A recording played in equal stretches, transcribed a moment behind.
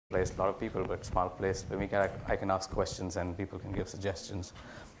place, a lot of people, but small place. But I can ask questions and people can give suggestions,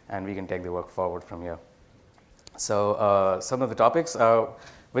 and we can take the work forward from here. So some of the topics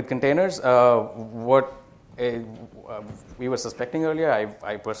with containers, what we were suspecting earlier,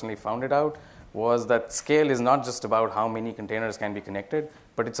 I personally found it out, was that scale is not just about how many containers can be connected,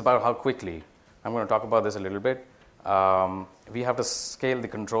 but it's about how quickly. I'm going to talk about this a little bit. We have to scale the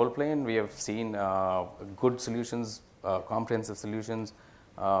control plane. We have seen good solutions, comprehensive solutions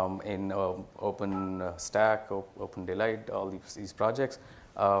in OpenStack, OpenDaylight, all these projects.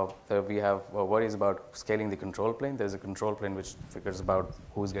 We have worries about scaling the control plane. There's a control plane which figures about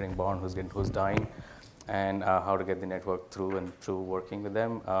who's getting born, who's dying, and how to get the network through working with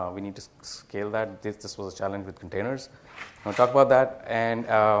them. We need to scale that. This was a challenge with containers. I'll talk about that. And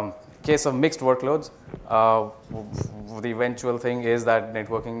case of mixed workloads, the eventual thing is that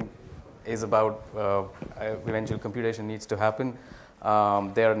networking is about eventual computation needs to happen.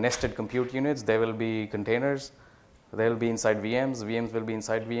 There are nested compute units. There will be containers. They will be inside VMs. VMs will be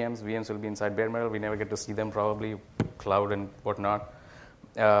inside VMs. VMs will be inside bare metal. We never get to see them, probably, cloud and whatnot.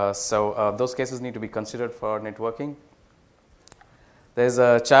 So those cases need to be considered for networking. There's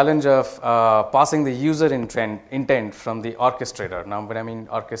a challenge of passing the user intent from the orchestrator. Now, when I mean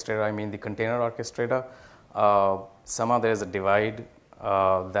orchestrator, I mean the container orchestrator. Somehow there is a divide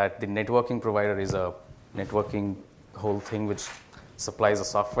that the networking provider is a networking whole thing which supplies the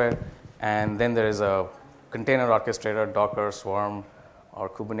software. And then there is a container orchestrator, Docker, Swarm, or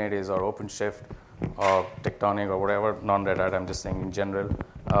Kubernetes, or OpenShift, or Tectonic, or whatever, non-Red Hat, I'm just saying in general.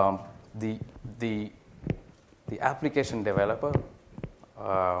 The application developer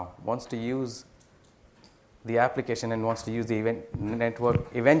wants to use the application and wants to use the network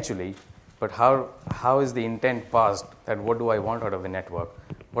eventually, but how is the intent passed? That what do I want out of the network?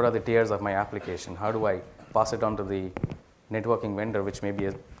 What are the tiers of my application? How do I pass it on to the networking vendor, which may be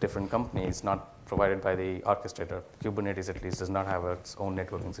a different company? It's not provided by the orchestrator. Kubernetes, at least, does not have its own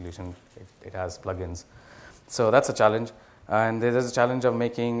networking solution. It has plugins. So that's a challenge. And there's a challenge of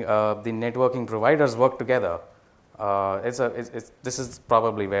making the networking providers work together. This is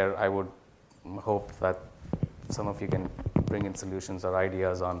probably where I would hope that some of you can bring in solutions or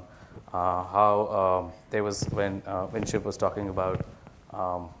ideas on how there was, when Chip was talking about,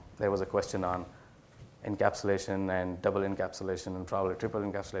 there was a question on encapsulation and double encapsulation and probably triple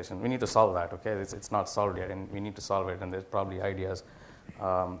encapsulation. We need to solve that, okay? It's not solved yet, and we need to solve it, and there's probably ideas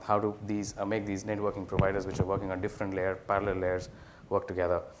how do these make these networking providers which are working on different parallel layers work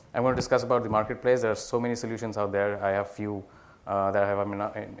together. I'm going to discuss about the marketplace. There are so many solutions out there. I have few that I have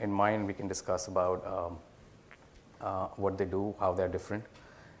in mind. We can discuss about what they do, how they're different,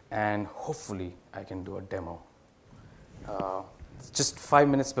 and hopefully I can do a demo. Just 5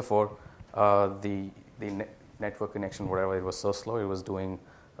 minutes before the network connection, whatever, it was so slow. It was doing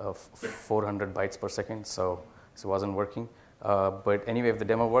 400 bytes per second, so it wasn't working. But anyway, if the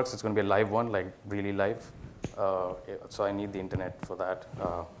demo works, it's going to be a live one, like really live. So I need the internet for that.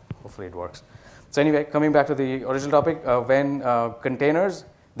 Hopefully it works. So anyway, coming back to the original topic, when containers,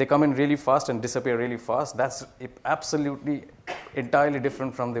 they come in really fast and disappear really fast. That's absolutely entirely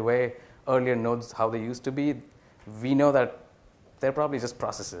different from the way earlier nodes, how they used to be. We know that they're probably just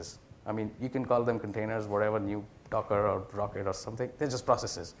processes. I mean, you can call them containers, whatever, new Docker or Rocket or something. They're just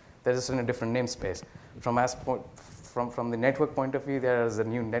processes. They're just in a different namespace. From the network point of view, there is a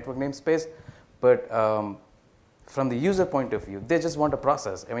new network namespace. But from the user point of view, they just want a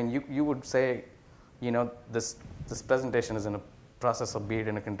process. I mean, you would say, this presentation is in a process of being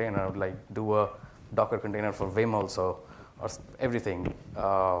in a container. I would like do a Docker container for Vim also, or everything.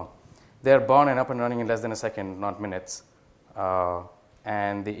 They're born and up and running in less than a second, not minutes.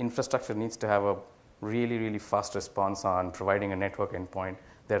 And the infrastructure needs to have a really, really fast response on providing a network endpoint.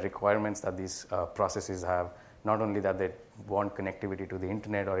 There are requirements that these processes have. Not only that they want connectivity to the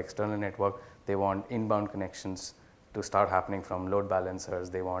internet or external network, they want inbound connections to start happening from load balancers.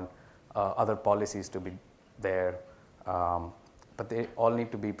 They want other policies to be there. But they all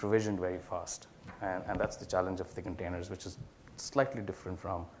need to be provisioned very fast. And that's the challenge of the containers, which is slightly different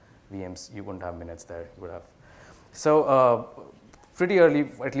from VMs. You wouldn't have minutes there. You would have. So pretty early,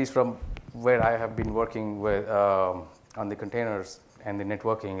 at least from where I have been working with on the containers and the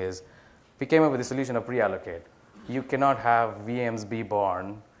networking, is we came up with a solution of pre-allocate. You cannot have VMs be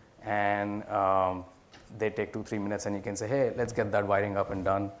born and they take 2-3 minutes, and you can say, hey, let's get that wiring up and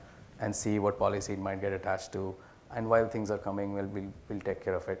done and see what policy it might get attached to. And while things are coming, we'll take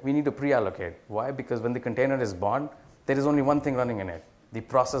care of it. We need to pre-allocate. Why? Because when the container is born, there is only one thing running in it, the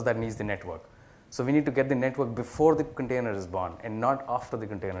process that needs the network. So we need to get the network before the container is born and not after the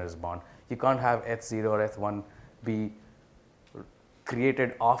container is born. You can't have H0 or H1 be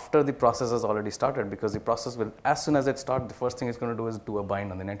created after the process has already started, because the process will, as soon as it starts, the first thing it's going to do is do a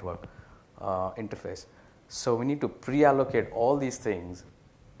bind on the network interface. So we need to pre-allocate all these things,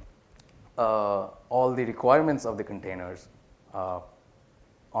 all the requirements of the containers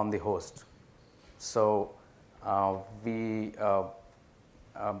on the host. So I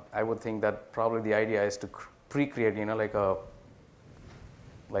would think that probably the idea is to pre-create,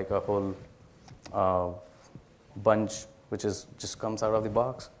 like a whole bunch which just comes out of the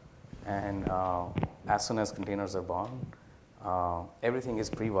box, and as soon as containers are born, everything is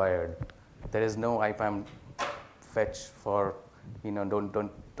pre-wired. There is no IPAM fetch for,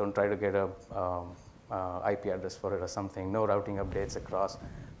 don't try to get a IP address for it or something. No routing updates across,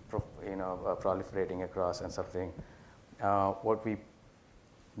 proliferating across and something. What we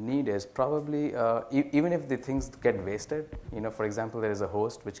need is probably, even if the things get wasted, for example, there is a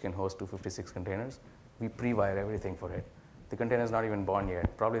host which can host 256 containers. We pre-wire everything for it. The container is not even born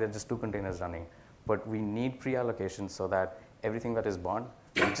yet. Probably there are just 2 containers running. But we need pre-allocation so that everything that is born,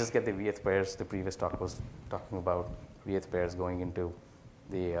 we just get the VH pairs. The previous talk was talking about VH pairs going into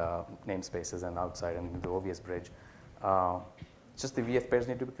the namespaces and outside and the OVS bridge. Just the VH pairs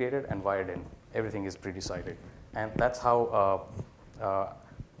need to be created and wired in. Everything is pre-decided. And that's how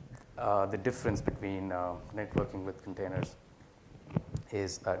the difference between networking with containers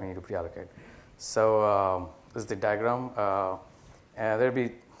is that we need to pre-allocate. So this is the diagram. There'll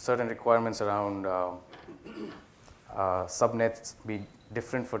be certain requirements around subnets be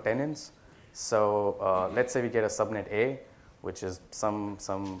different for tenants. So let's say we get a subnet A, which is some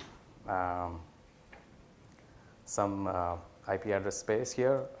IP address space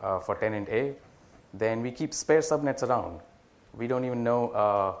here for tenant A. Then we keep spare subnets around. We don't even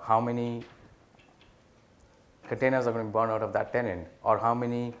know how many containers are going to be born out of that tenant, or how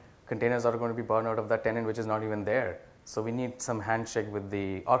many containers are going to be born out of that tenant which is not even there. So we need some handshake with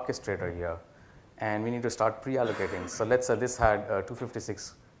the orchestrator here, and we need to start pre-allocating. So let's say this had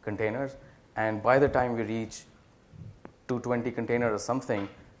 256 containers, and by the time we reach 220 containers or something,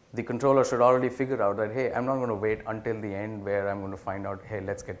 the controller should already figure out that, hey, I'm not going to wait until the end where I'm going to find out, hey,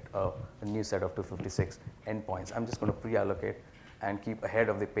 let's get a new set of 256 endpoints. I'm just going to pre-allocate and keep ahead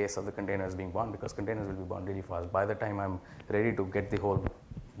of the pace of the containers being born, because containers will be born really fast. By the time I'm ready to get the whole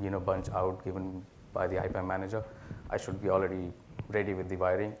bunch out given by the IPAM manager, I should be already ready with the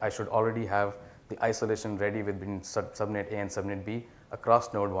wiring. I should already have the isolation ready with subnet A and subnet B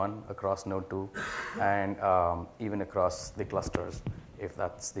across node 1, across node 2, and even across the clusters if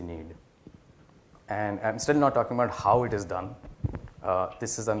that's the need. And I'm still not talking about how it is done.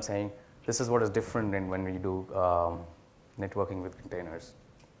 I'm saying this is what is different in when we do networking with containers.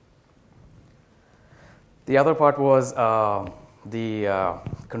 The other part was the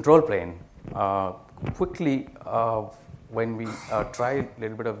control plane. Quickly, when we try a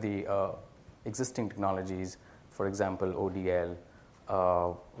little bit of the existing technologies, for example, ODL,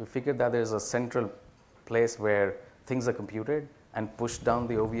 we figured that there's a central place where things are computed and pushed down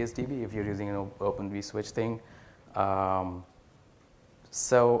the OVS DB if you're using an Open vSwitch thing.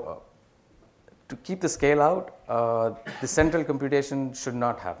 So to keep the scale out, the central computation should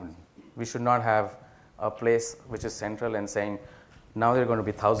not happen. We should not have a place which is central and saying, now there are going to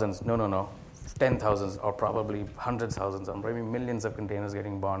be thousands. No. 10,000s or probably hundreds of thousands or maybe millions of containers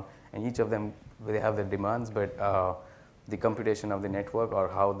getting born, and each of them, they have their demands, but the computation of the network or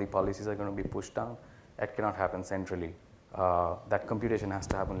how the policies are going to be pushed down, that cannot happen centrally. That computation has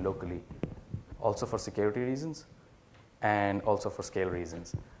to happen locally, also for security reasons and also for scale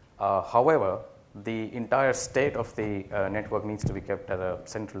reasons. However, the entire state of the network needs to be kept at a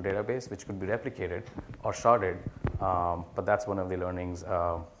central database, which could be replicated or sharded. But that's one of the learnings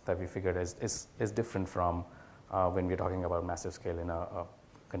that we figured is different from when we're talking about massive scale in a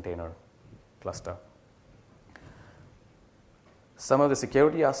container cluster. Some of the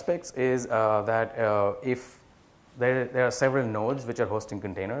security aspects is that if there are several nodes which are hosting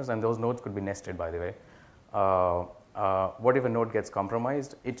containers, and those nodes could be nested, by the way. What if a node gets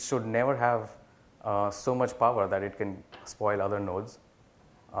compromised? It should never have so much power that it can spoil other nodes.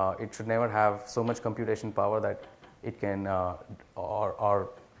 It should never have so much computation power that it can, or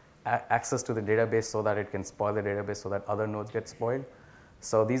access to the database so that it can spoil the database so that other nodes get spoiled.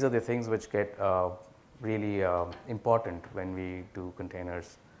 So these are the things which get really important when we do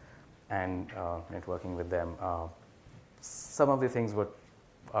containers and networking with them. Some of the things were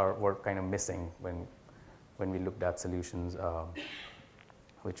kind of missing when we looked at solutions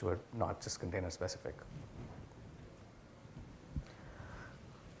which were not just container specific.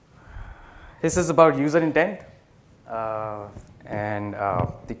 This is about user intent, and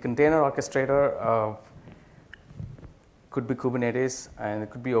the container orchestrator could be Kubernetes, and it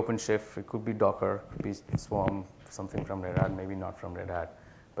could be OpenShift, it could be Docker, it could be Swarm, something from Red Hat, maybe not from Red Hat.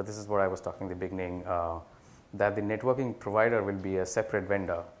 But this is what I was talking in the beginning, that the networking provider will be a separate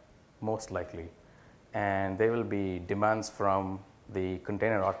vendor, most likely. And there will be demands from the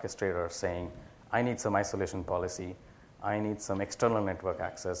container orchestrator saying, I need some isolation policy, I need some external network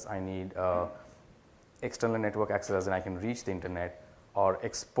access, I need external network access as in I can reach the internet, or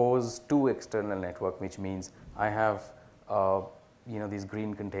expose to external network, which means I have these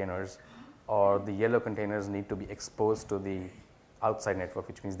green containers, or the yellow containers need to be exposed to the outside network,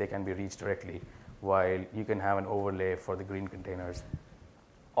 which means they can be reached directly, while you can have an overlay for the green containers.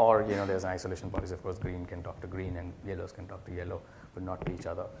 Or there's an isolation policy, of course, green can talk to green and yellows can talk to yellow, but not to each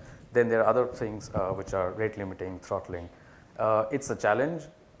other. Then there are other things which are rate limiting, throttling. It's a challenge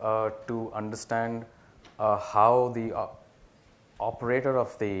to understand how the operator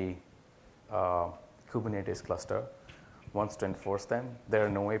of the Kubernetes cluster wants to enforce them. There are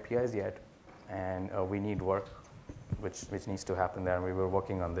no APIs yet, and we need work which needs to happen there, and we are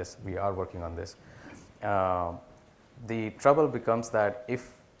working on this. The trouble becomes that if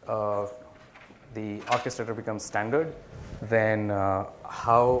the orchestrator becomes standard, then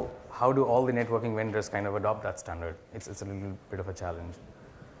how do all the networking vendors kind of adopt that standard? It's a little bit of a challenge.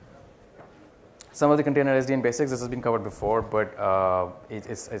 Some of the container SDN basics, this has been covered before, but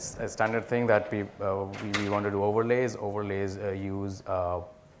it's a standard thing that we want to do overlays. Overlays use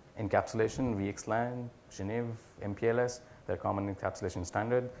encapsulation, VXLAN, Genève, MPLS. They're common encapsulation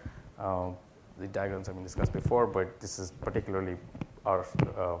standard. The diagrams have been discussed before, but this is particularly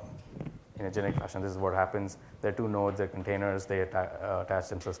in a generic fashion. This is what happens. There are two nodes, they're containers, they attach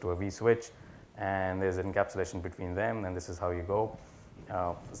themselves to a vSwitch, and there's an encapsulation between them, and this is how you go.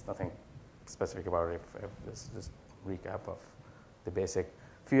 There's nothing specific about it. If this is just recap of the basic.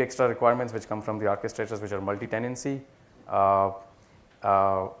 Few extra requirements which come from the orchestrators, which are multi-tenancy. A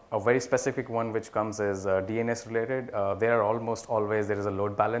very specific one which comes is DNS related. There are almost always, there is a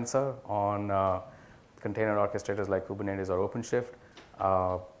load balancer on container orchestrators like Kubernetes or OpenShift.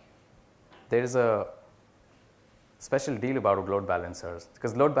 There is a special deal about load balancers,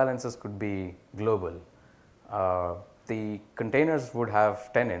 because load balancers could be global. The containers would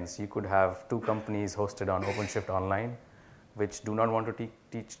have tenants. You could have two companies hosted on OpenShift Online, which do not want to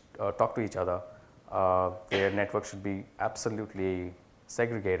talk to each other. Their network should be absolutely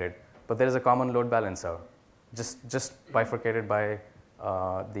segregated, but there is a common load balancer, just bifurcated by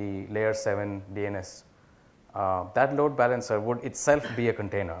the layer 7 DNS. That load balancer would itself be a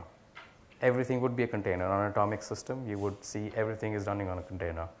container. Everything would be a container. On an atomic system, you would see everything is running on a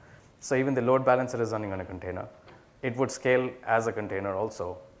container. So even the load balancer is running on a container. It would scale as a container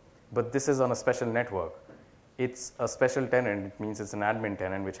also, but this is on a special network. It's a special tenant. It means it's an admin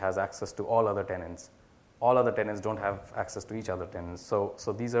tenant which has access to all other tenants. All other tenants don't have access to each other tenants. So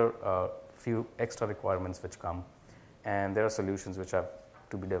these are a few extra requirements which come, and there are solutions which have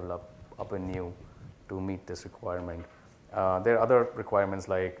to be developed up and new to meet this requirement. There are other requirements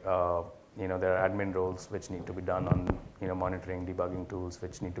like there are admin roles which need to be done on monitoring, debugging tools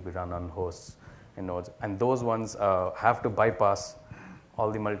which need to be run on hosts and nodes, and those ones have to bypass all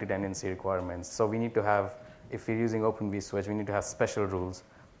the multi-tenancy requirements. So we need to have, if we're using Open vSwitch, we need to have special rules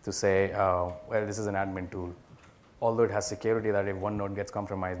to say, well, this is an admin tool. Although it has security that if one node gets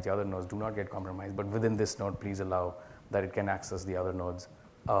compromised, the other nodes do not get compromised, but within this node, please allow that it can access the other nodes,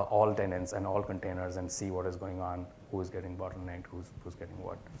 all tenants and all containers, and see what is going on, who is getting bottlenecked, who's getting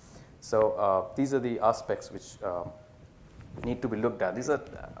what. So these are the aspects which need to be looked at. These are,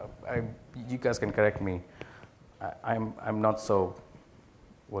 you guys can correct me. I'm not so,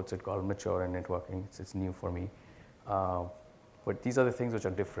 mature in networking. It's new for me. But these are the things which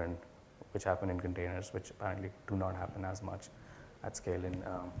are different, which happen in containers, which apparently do not happen as much at scale in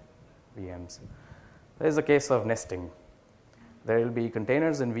VMs. There is a case of nesting. There will be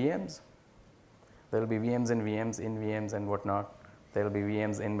containers in VMs. There will be VMs in VMs and whatnot. There will be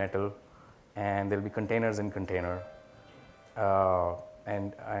VMs in Metal, and there will be containers in container.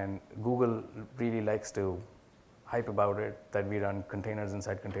 And Google really likes to hype about it, that we run containers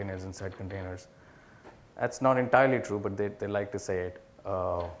inside containers inside containers. That's not entirely true, but they like to say it.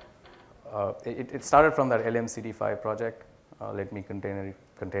 It started from that LMCD5 project. Let me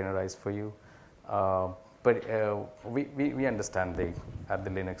containerize for you. But we understand at the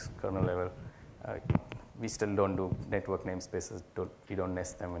Linux kernel level. We still don't do network namespaces. We don't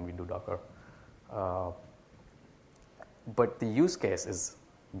nest them when we do Docker. But the use case is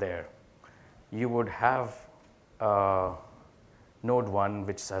there. You would have node 1,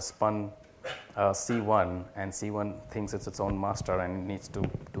 which has spun C1, and C1 thinks it's its own master and needs to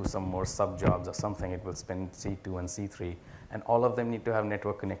do some more sub jobs or something, it will spin C2 and C3, and all of them need to have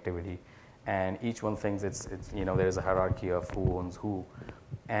network connectivity, and each one thinks it's there is a hierarchy of who owns who.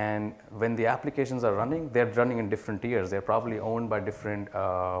 And when the applications are running, they're running in different tiers. They're probably owned by different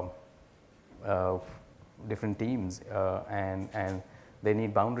different teams, and they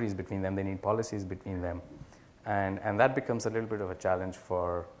need boundaries between them. They need policies between them, and that becomes a little bit of a challenge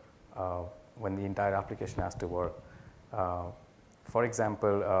for when the entire application has to work. For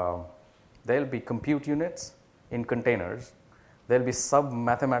example, there'll be compute units in containers. There'll be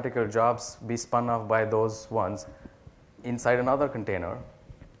sub-mathematical jobs be spun off by those ones inside another container.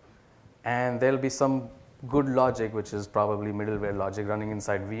 And there'll be some good logic, which is probably middleware logic running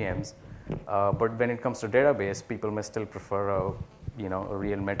inside VMs. But when it comes to database, people may still prefer a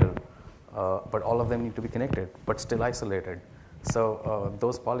real metal. But all of them need to be connected, but still isolated. So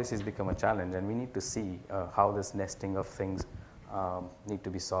those policies become a challenge, and we need to see how this nesting of things need to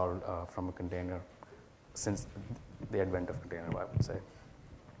be solved from a container, since the advent of container, I would say.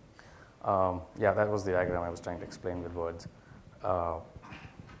 Yeah, that was the diagram I was trying to explain with words. I'll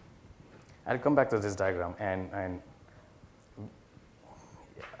come back to this diagram, and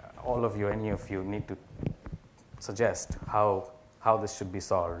all of you, any of you, need to suggest how this should be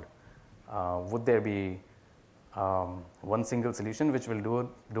solved. Would there be one single solution which will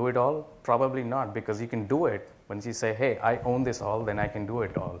do it all? Probably not, because you can do it. Once you say, hey, I own this all, then I can do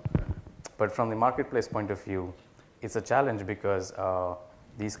it all. But from the marketplace point of view, it's a challenge, because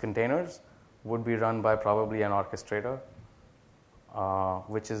these containers would be run by probably an orchestrator,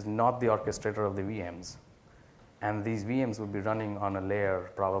 which is not the orchestrator of the VMs. And these VMs would be running on a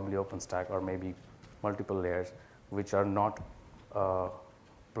layer, probably OpenStack, or maybe multiple layers, which are not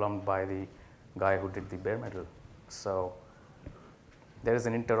plumbed by the guy who did the bare metal. So there is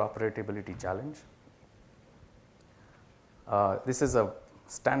an interoperability challenge. This is a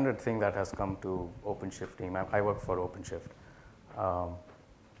standard thing that has come to OpenShift team. I work for OpenShift.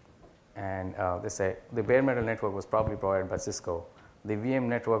 And they say the bare metal network was probably provided by Cisco. The VM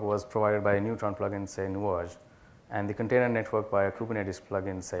network was provided by a Neutron plugin, say Nuage, and the container network by a Kubernetes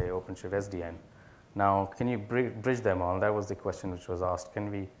plugin, say OpenShift SDN. Now, can you bridge them all? That was the question which was asked. Can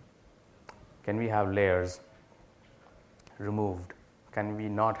we have layers removed? Can we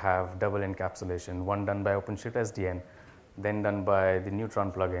not have double encapsulation, one done by OpenShift SDN, then done by the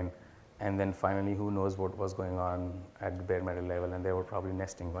Neutron plugin, and then finally, who knows what was going on at the bare metal level, and there were probably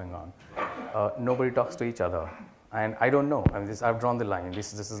nesting going on. Nobody talks to each other, and I don't know. I mean, I've drawn the line.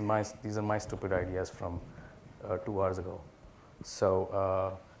 These are my stupid ideas from 2 hours ago.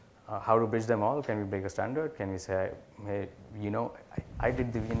 So, how to bridge them all? Can we break a standard? Can we say, hey, I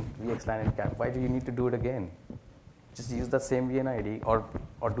did the VXLAN and cap. Why do you need to do it again? Just use that same VNID, or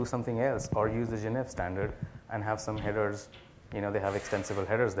do something else, or use the Genève standard and have some headers. They have extensible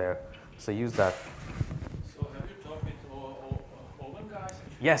headers there. So use that. So have you talked with Open guys?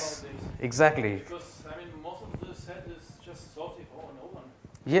 Yes, exactly. Because most of the set is just solved with Open.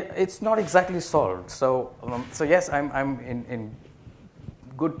 Yeah, it's not exactly solved. So yes, I'm in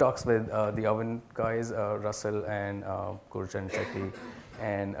good talks with the Oven guys, Russell and Gurjan Shetty,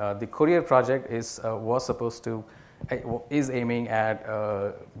 and the Courier project is aiming at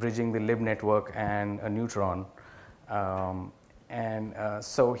bridging the lib network and a Neutron.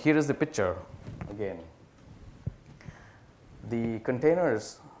 So here is the picture again. The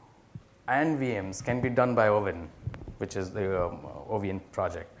containers and VMs can be done by Oven, which is the OVN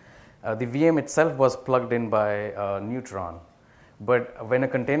project. The VM itself was plugged in by Neutron, but when a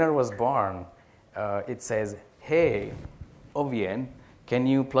container was born, it says, hey, OVN, can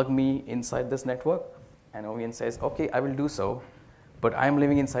you plug me inside this network? And OVN says, okay, I will do so, but I'm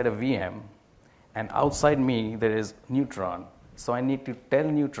living inside a VM, and outside me there is Neutron. So I need to tell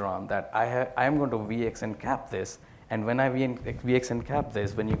Neutron that I am going to VX encap this, and when I VX encap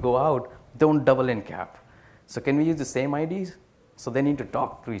this, when you go out, don't double encap. So can we use the same IDs? So they need to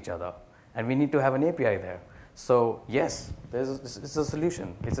talk to each other, and we need to have an API there. So yes, it's a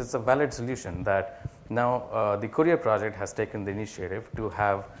solution. It's a valid solution that now the Courier project has taken the initiative to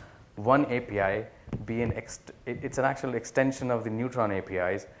have one API be it's an actual extension of the Neutron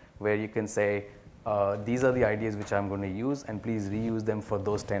APIs, where you can say, these are the ideas which I'm going to use, and please reuse them for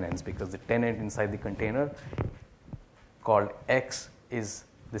those tenants, because the tenant inside the container called X is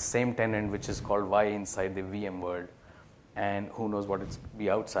the same tenant which is called Y inside the VM world, and who knows what it's be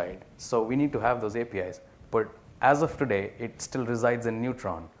outside. So we need to have those APIs. But as of today, it still resides in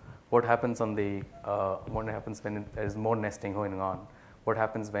Neutron. What happens when there is more nesting going on? What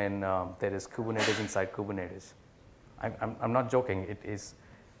happens when there is Kubernetes inside Kubernetes? I'm not joking. It is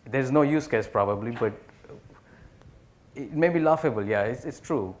there's no use case probably, but it may be laughable. Yeah, it's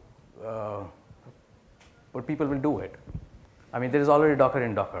true. But people will do it. I mean, there is already Docker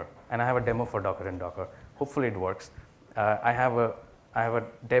in Docker, and I have a demo for Docker in Docker. Hopefully it works. I have a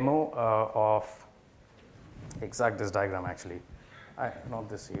demo of exact this diagram actually. Not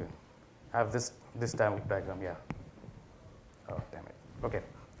this here. I have this diagram. Yeah. Oh damn it. Okay.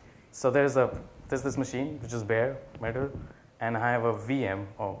 So there's this machine which is bare metal, and I have a VM.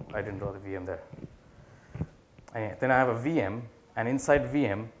 Oh, I didn't draw the VM there. And then I have a VM, and inside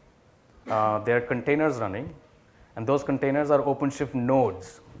VM, there are containers running, and those containers are OpenShift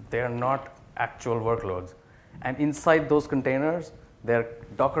nodes. They are not actual workloads. And inside those containers, there are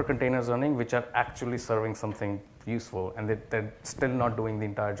Docker containers running, which are actually serving something useful, and they're still not doing the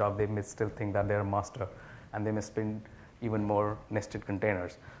entire job. They may still think that they're a master, and they may spin even more nested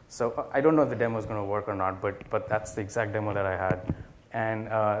containers. So I don't know if the demo is going to work or not, but that's the exact demo that I had. And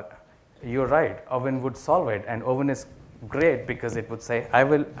you're right, Oven would solve it, and Oven is great because it would say, I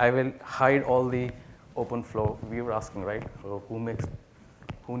will hide all the open flow. We were asking, right? So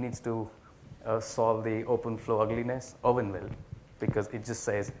who needs to solve the open flow ugliness? Oven will, because it just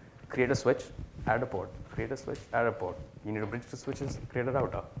says, create a switch, add a port, create a switch, add a port. You need a bridge to switches, create a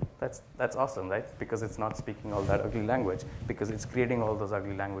router. That's awesome, right? Because it's not speaking all that ugly language, because it's creating all those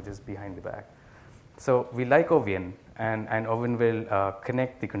ugly languages behind the back. So we like Oven, and Oven will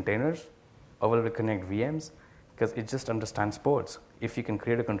connect the containers. Oven will connect VMs, because it just understands ports. If you can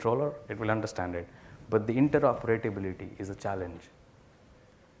create a controller, it will understand it. But the interoperability is a challenge.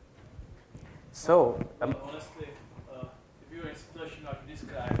 So, honestly, if you're in a situation like this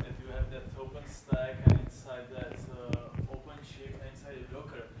guy, that you have that open stack and inside that OpenShift and inside the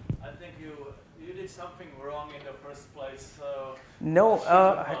Docker, I think you did something wrong in the first place. No,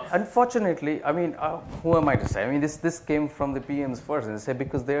 unfortunately, I mean, who am I to say? I mean, this came from the PMs first, and they say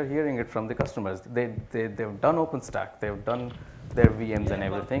because they're hearing it from the customers. They've done OpenStack, they've done their VMs and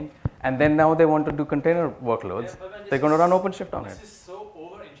everything, and then now they want to do container workloads. They're going to run OpenShift on it. This is so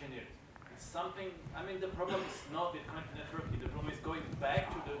over-engineered. It's something. I mean, the problem is not with connected networking. The problem is going back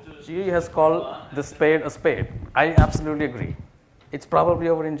to the. GE has called the spade a spade. I absolutely agree. It's probably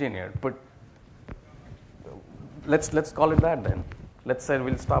over-engineered, but let's call it that then. Let's say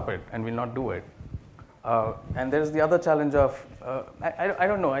we'll stop it and we'll not do it. And there's the other challenge of I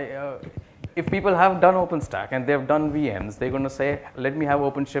don't know. If people have done OpenStack and they've done VMs, they're going to say, let me have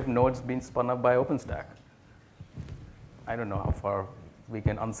OpenShift nodes being spun up by OpenStack. I don't know how far we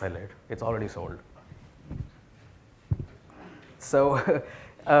can unsell it. It's already sold. So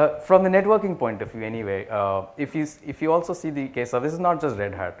from the networking point of view anyway, if you also see the case, so this is not just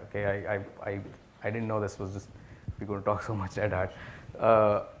Red Hat. Okay, I didn't know this was just, we're going to talk so much Red Hat.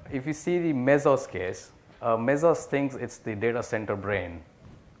 If you see the Mesos case, Mesos thinks it's the data center brain.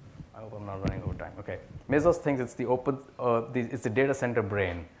 I hope I'm not running over time. Okay, Mesos thinks it's it's the data center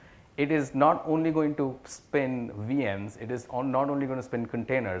brain. It is not only going to spin VMs, it is not only going to spin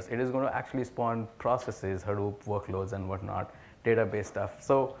containers, it is going to actually spawn processes, Hadoop workloads and whatnot, database stuff.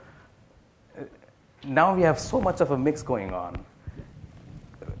 So now we have so much of a mix going on.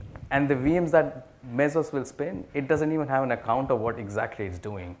 And the VMs that Mesos will spin, it doesn't even have an account of what exactly it's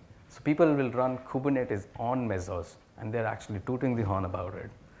doing. So people will run Kubernetes on Mesos, and they're actually tooting the horn about it.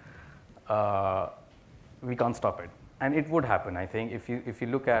 We can't stop it, and it would happen. I think if you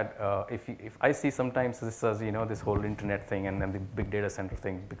look at if I see sometimes this as this whole internet thing and then the big data center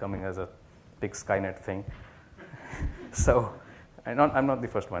thing becoming as a big Skynet thing. So I'm not the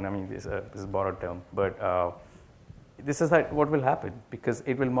first one. I mean this is a borrowed term, but this is what will happen because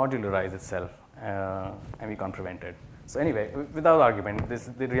it will modularize itself, and we can't prevent it. So anyway, without argument,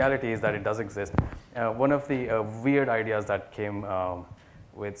 the reality is that it does exist. One of the weird ideas that came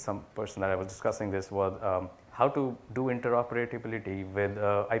with some person that I was discussing this was how to do interoperability with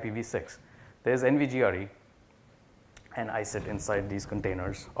IPv6. There's NVGRE, and I sit inside these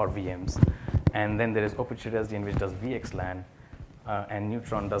containers or VMs, and then there is OpenShift which does VXLAN, and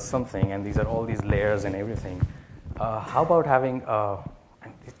Neutron does something, and these are all these layers and everything. How about having,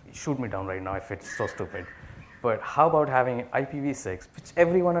 shoot me down right now if it's so stupid, but how about having IPv6, which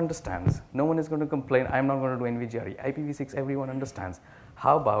everyone understands? No one is going to complain, I'm not going to do NVGRE. IPv6, everyone understands.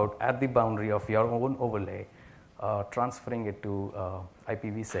 How about at the boundary of your own overlay, transferring it to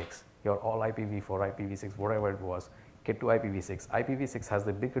IPv6, your all IPv4, IPv6, whatever it was, get to IPv6. IPv6 has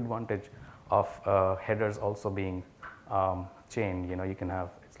the big advantage of headers also being chained. You can have,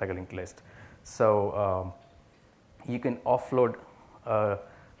 it's like a linked list. So you can offload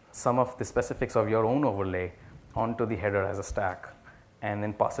some of the specifics of your own overlay onto the header as a stack and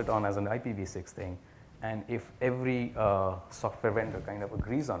then pass it on as an IPv6 thing. And if every software vendor kind of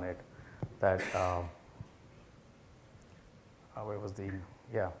agrees on it, that where was the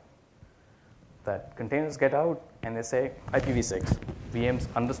that containers get out and they say IPv6. VMs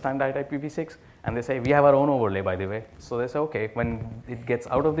understand that IPv6 and they say we have our own overlay, by the way. So they say, okay, when it gets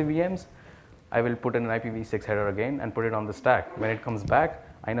out of the VMs, I will put in an IPv6 header again and put it on the stack. When it comes back,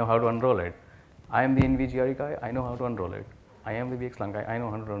 I know how to unroll it. I am the NVGRE guy, I know how to unroll it. I am the VXLAN guy, I know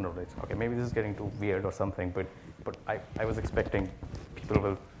how to unroll it. Okay, maybe this is getting too weird or something, but I was expecting people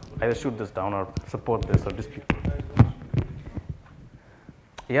will either shoot this down or support this or dispute.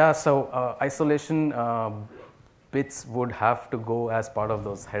 Yeah, so isolation bits would have to go as part of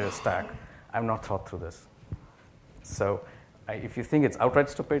those header stack. I've not thought through this. So if you think it's outright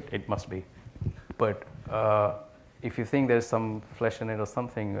stupid, it must be. But if you think there's some flesh in it or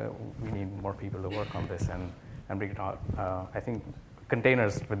something, we need more people to work on this and bring it out. I think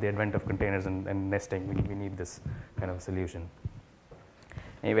containers, with the advent of containers and nesting, we need this kind of solution.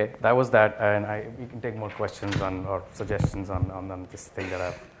 Anyway, that was that, and we can take more questions on or suggestions on this thing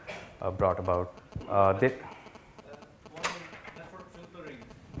that I've brought about. One network filtering.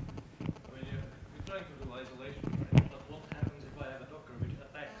 I mean, you're trying to do isolation, right? But what happens if I have a Docker which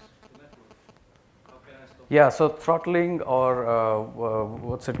attacks the network? How can I stop? Yeah, so throttling or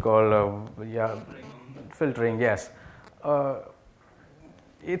what's it called? Filtering. Yes,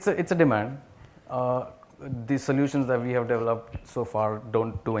 it's a demand. The solutions that we have developed so far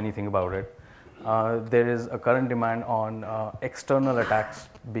don't do anything about it. There is a current demand on external attacks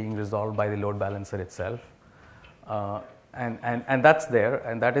being resolved by the load balancer itself, and that's there,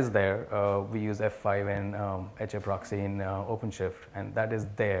 and that is there. We use F5 and HA proxy in OpenShift, and that is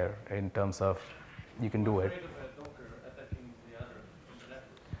there in terms of you can do it.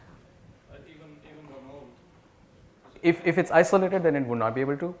 If it's isolated, then it would not be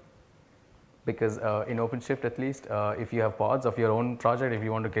able to. Because in OpenShift, at least, if you have pods of your own project, if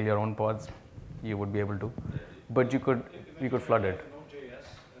you want to kill your own pods, you would be able to. But you could flood it.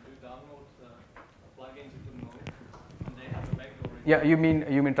 Yeah, you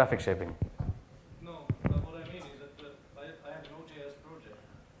mean traffic shaping? No, what I mean is that I have an Node.js project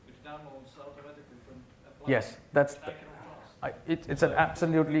which downloads automatically from a plugin. Yes, that's. It's an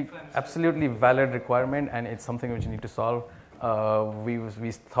absolutely valid requirement, and it's something which you need to solve.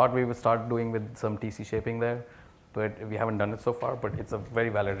 We thought we would start doing with some TC shaping there, but we haven't done it so far. But it's a very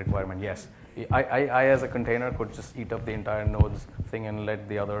valid requirement. Yes, I as a container could just eat up the entire nodes thing and let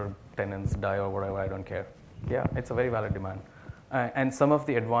the other tenants die or whatever. I don't care. Yeah, it's a very valid demand. And some of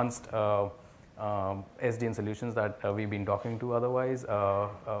the advanced SDN solutions that we've been talking to otherwise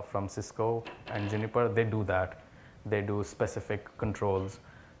from Cisco and Juniper, they do that. They do specific controls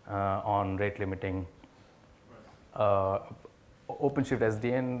on rate limiting. OpenShift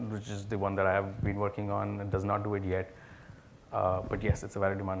SDN, which is the one that I have been working on, does not do it yet. But yes, it's a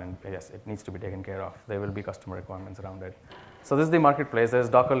valid demand, and yes, it needs to be taken care of. There will be customer requirements around it. So this is the marketplace. There's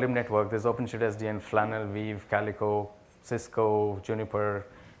Docker Lib Network, there's OpenShift SDN, Flannel, Weave, Calico, Cisco, Juniper,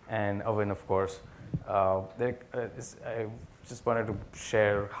 and Oven, of course. I just wanted to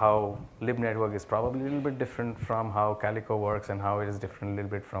share how Lib Network is probably a little bit different from how Calico works and how it is different a little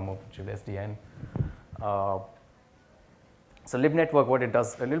bit from OpenShift SDN. So Lib Network, what it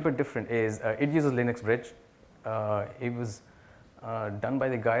does a little bit different is it uses Linux Bridge. It was done by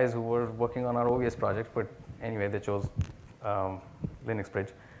the guys who were working on our OVS project, but anyway, they chose Linux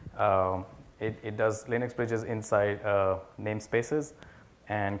Bridge. It does Linux bridges inside namespaces,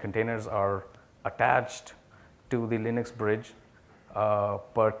 and containers are attached to the Linux bridge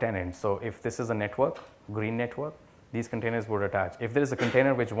per tenant. So if this is a network, green network, these containers would attach. If there is a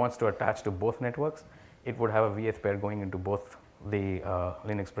container which wants to attach to both networks, it would have a VF pair going into both the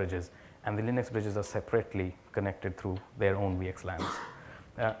Linux bridges, and the Linux bridges are separately connected through their own VXLANs.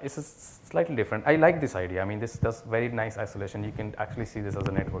 It's slightly different. I like this idea. I mean, this does very nice isolation. You can actually see this as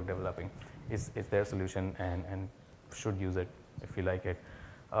a network developing. It's their solution, and should use it if you like it.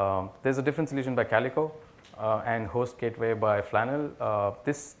 There's a different solution by Calico and Host Gateway by Flannel.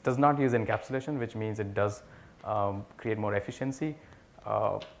 This does not use encapsulation, which means it does create more efficiency.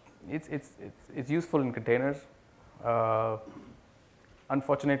 It's useful in containers.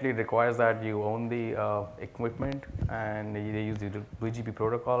 Unfortunately, it requires that you own the equipment, and they use the BGP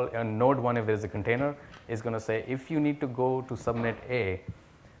protocol. And node 1, if there's a container, is going to say, if you need to go to subnet A,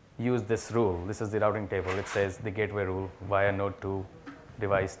 use this rule. This is the routing table. It says the gateway rule via node 2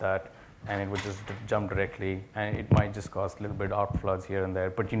 device that, and it would just jump directly, and it might just cause a little bit of floods here and there,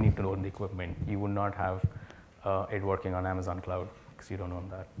 but you need to own the equipment. You would not have it working on Amazon Cloud because you don't own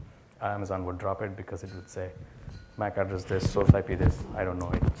that. Amazon would drop it because it would say MAC address this, source IP this. I don't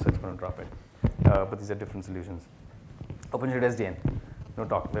know it, so it's going to drop it. but these are different solutions. OpenShift SDN, no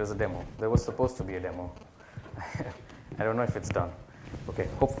talk, there's a demo. There was supposed to be a demo. I don't know if it's done. Okay,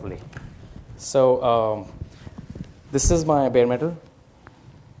 hopefully. So this is my bare metal,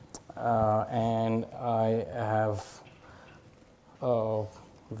 and I have a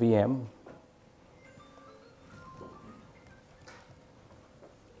VM.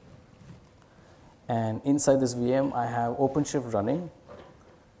 And inside this VM, I have OpenShift running.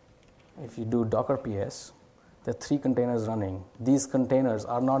 If you do Docker PS, there are 3 containers running. These containers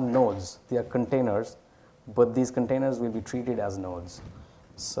are not nodes. They are containers, but these containers will be treated as nodes.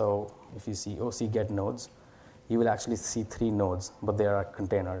 So if you see OC get nodes, you will actually see 3 nodes, but they are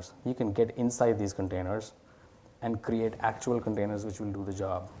containers. You can get inside these containers and create actual containers which will do the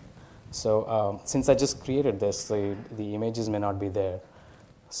job. So since I just created this, the images may not be there.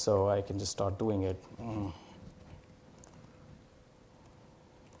 So I can just start doing it.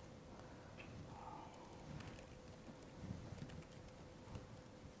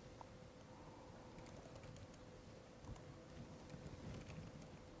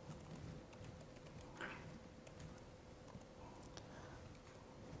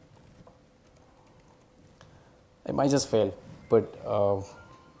 It might just fail, but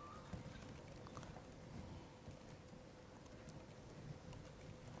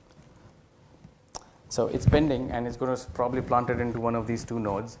so it's pending, and it's going to probably plant it into one of these 2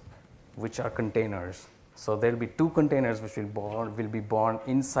 nodes, which are containers. So there'll be 2 containers which will be born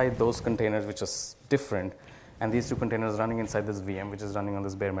inside those containers, which is different, and these 2 containers running inside this VM, which is running on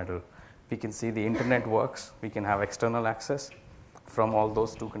this bare metal. We can see the internet works. We can have external access from all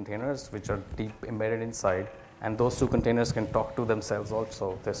those 2 containers, which are deep embedded inside, and those 2 containers can talk to themselves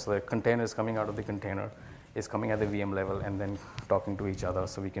also. This container is coming out of the container, is coming at the VM level, and then talking to each other,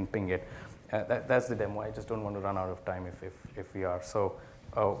 so we can ping it. That's the demo. I just don't want to run out of time if we are. So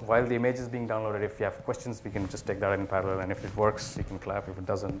while the image is being downloaded, if you have questions, we can just take that in parallel. And if it works, you can clap. If it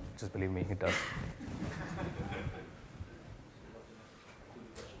doesn't, just believe me, it does.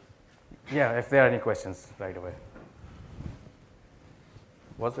 Yeah, if there are any questions, right away.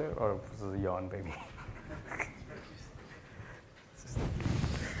 Was there, or was it a yawn, baby?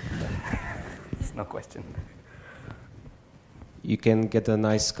 It's no question. You can get a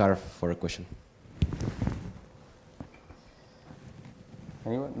nice scarf for a question.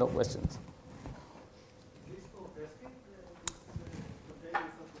 Anyone? No questions?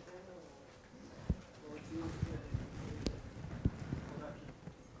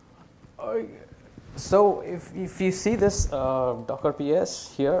 So if you see this Docker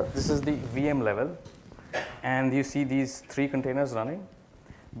PS here, this is the VM level, and you see these 3 containers running.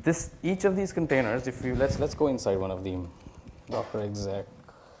 Each of these containers, if you let's go inside one of them. Docker exec,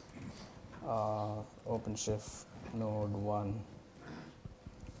 OpenShift node 1.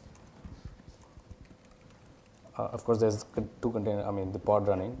 Of course, there's 2 containers. I mean, the pod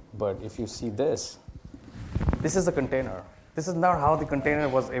running. But if you see this is a container. This is not how the container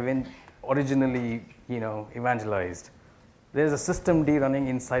was even originally, evangelized. There's a systemd running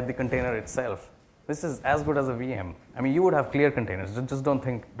inside the container itself. This is as good as a VM. I mean, you would have clear containers. Just don't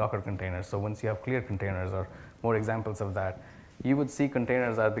think Docker containers. So once you have clear containers or more examples of that, you would see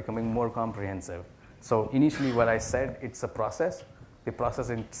containers are becoming more comprehensive. So initially what I said, it's a process. The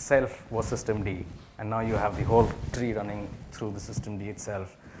process itself was systemd. And now you have the whole tree running through the systemd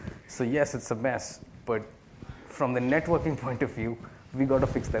itself. So yes, it's a mess. But from the networking point of view, we got to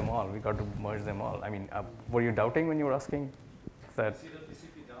fix them all. We got to merge them all. I mean, were you doubting when you were asking that? See the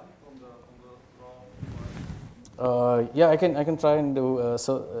TCP down from the raw? Yeah, I can try and do.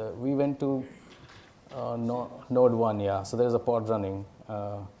 We went to node 1. Yeah, so there's a pod running,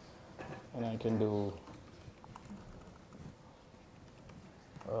 and I can do.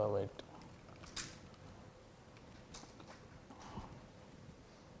 Wait.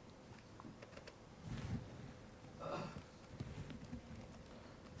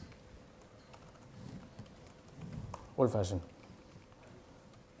 Old fashioned.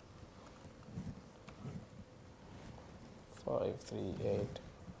 538.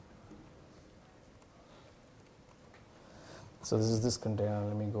 So this is this container.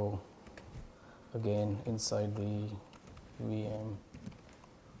 Let me go again inside the VM.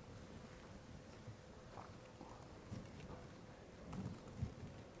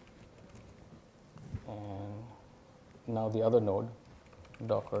 And now the other node,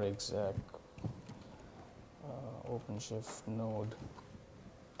 Docker exec, OpenShift node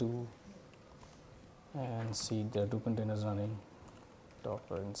 2, and see there are 2 containers running,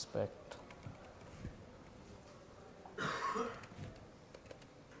 Docker inspect.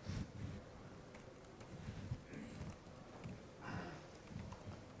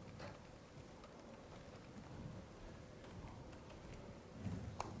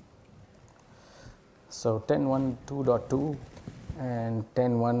 So 10.1.2.2 and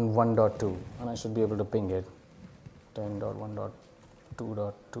 10.1.1.2, and I should be able to ping it.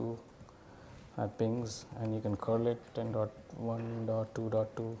 10.1.2.2, that pings, and you can curl it.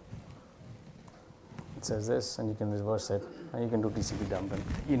 10.1.2.2. It says this, and you can reverse it, and you can do TCP dump, and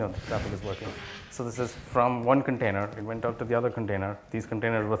the traffic is working. So this is from one container. It went out to the other container. These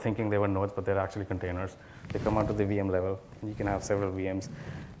containers were thinking they were nodes, but they're actually containers. They come out to the VM level, and you can have several VMs.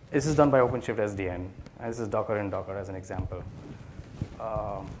 This is done by OpenShift SDN, and this is Docker in Docker as an example.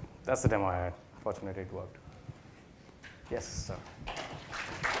 That's the demo I had. Fortunately, it worked. Yes, sir.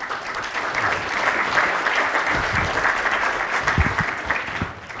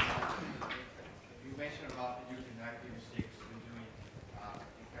 You mentioned about using IPv6 and doing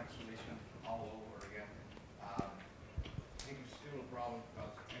encapsulation all over again. I think it's still a problem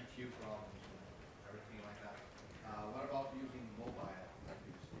because MQ problems and everything like that. What about using mobile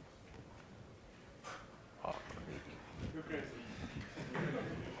IPv6? You're crazy.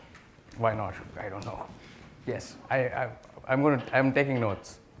 Why not? I don't know. Yes, I'm taking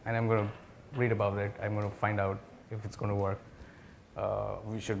notes, and I'm going to read about it. I'm going to find out if it's going to work.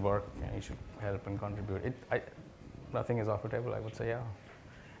 We should work, and you should help and contribute. Nothing is off the table, I would say, yeah.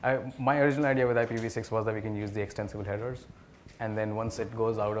 My original idea with IPv6 was that we can use the extensible headers, and then once it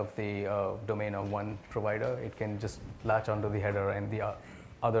goes out of the domain of one provider, it can just latch onto the header, and the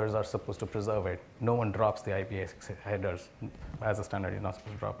others are supposed to preserve it. No one drops the IPv6 headers. As a standard, you're not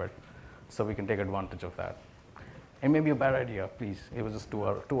supposed to drop it. So we can take advantage of that. It may be a bad idea, please. It was just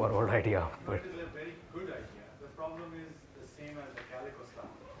two-hour-old idea. But it is a very good idea. The problem is the same as the Calico stuff.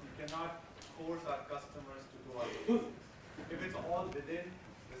 We cannot force our customers to do our business. If it's all within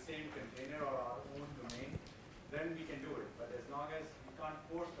the same container or our own domain, then we can do it. But as long as we can't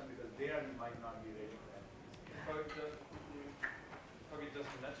force them because they might not be ready for that. Okay,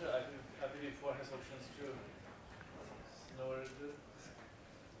 just a matter. IPv4 has options to lower the.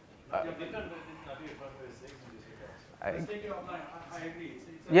 I take it offline. I agree.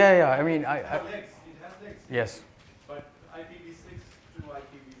 Yeah. I mean, it has legs. Yes. But IPv6 to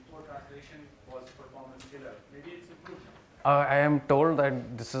IPv4 translation was performance killer. Maybe it's improved now. I am told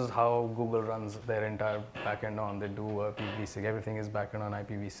that this is how Google runs their entire backend on. They do IPv6. Everything is backend on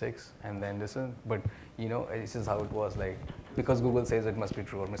IPv6, and then this is. But this is how it was. Like because Google says it must be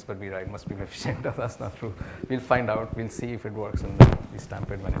true or must be right, must be efficient. That's not true. We'll find out. We'll see if it works, and then we stamp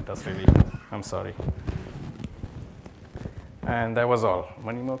it when it does really. I'm sorry. And that was all.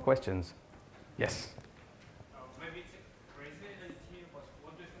 Any more questions? Yes. Maybe it's a crazy idea, but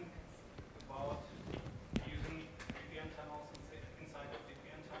what do you think about using VPN tunnels inside of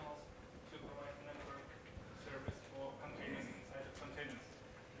VPN tunnels to provide network service for containers inside of containers?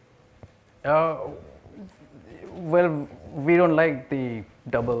 Well, we don't like the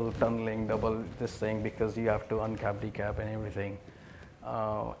double tunneling, double this thing because you have to uncap, decap, and everything.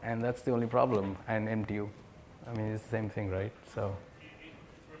 And that's the only problem. And MTU. I mean, it's the same thing, right? So. It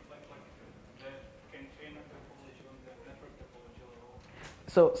reflects like the container topology and the network topology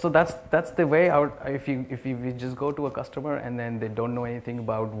overall. So that's the way out. If you just go to a customer and then they don't know anything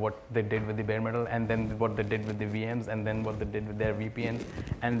about what they did with the bare metal, and then what they did with the VMs, and then what they did with their VPNs,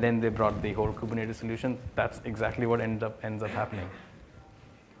 and then they brought the whole Kubernetes solution. That's exactly what ends up happening.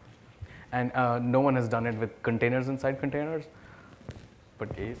 And no one has done it with containers inside containers,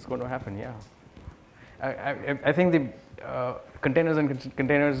 but it's going to happen, yeah. I think the containers and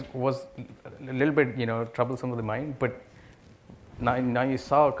containers was a little bit troublesome with the mind, but now you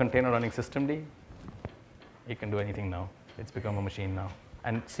saw a container running systemd, it can do anything now. It's become a machine now.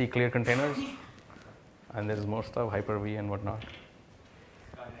 And see clear containers, and there's more stuff, Hyper-V and whatnot.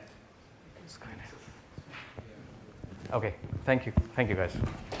 Skynet. Okay, thank you guys.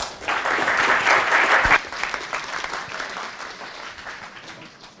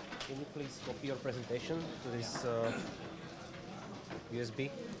 Can you please copy your presentation to this USB?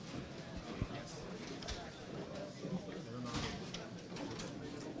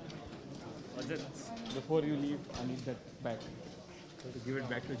 Before you leave, I need that back. So to give it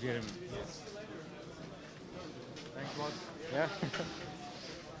back to Jeremy. Yes. Thanks, boss. Yeah.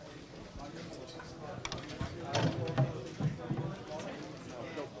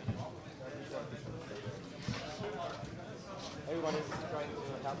 Everyone is trying to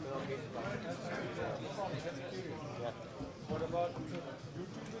help the location. Yeah. What about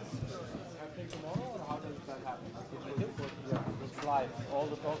YouTube is happening tomorrow, or how does that happen? Yeah, it's live. All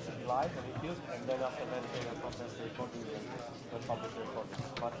the talks should be live on YouTube, and then after that they will process the recording and publish the recording.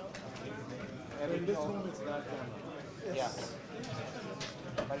 But in this room it's that one. yeah,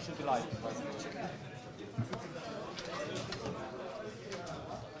 but it should be live. Right?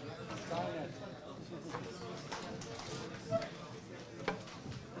 Skynet.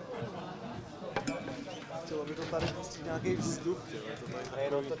 aby to tady pustit nějaký vzduch.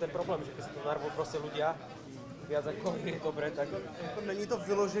 No, to je ten problém, že keď si to narvú proste ľudia, viac ako je dobre, tak... Jako není to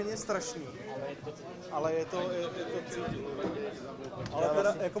vyloženě strašný, ale je to cítit. Ale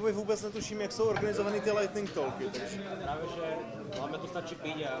teda jakoby vůbec netuším, jak jsou organizovaný ty lightning talky. Takže... Práve, že máme to stačí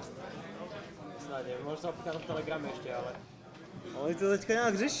piť a snad neviem, možno sa opýtať na Telegrame ešte, ale... Oni to teďka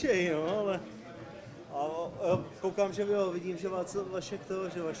nějak řešejí, no, ale... A koukám, že vidím, že Vašek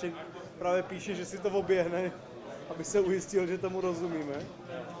právě píše, že si to oběhne, aby se ujistil, že tomu rozumíme.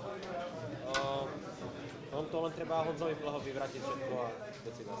 On to len treba Honzovi vyvrátiť všetko a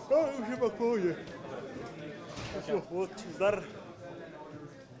veci zase. No, už je pak v pohodě. Zdar.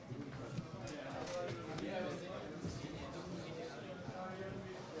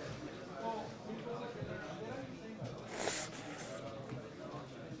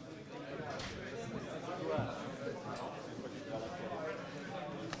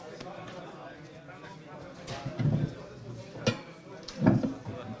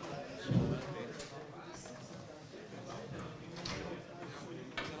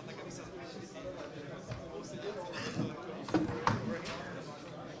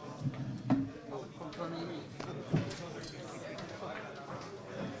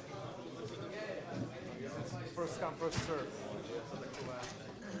 First come, first serve.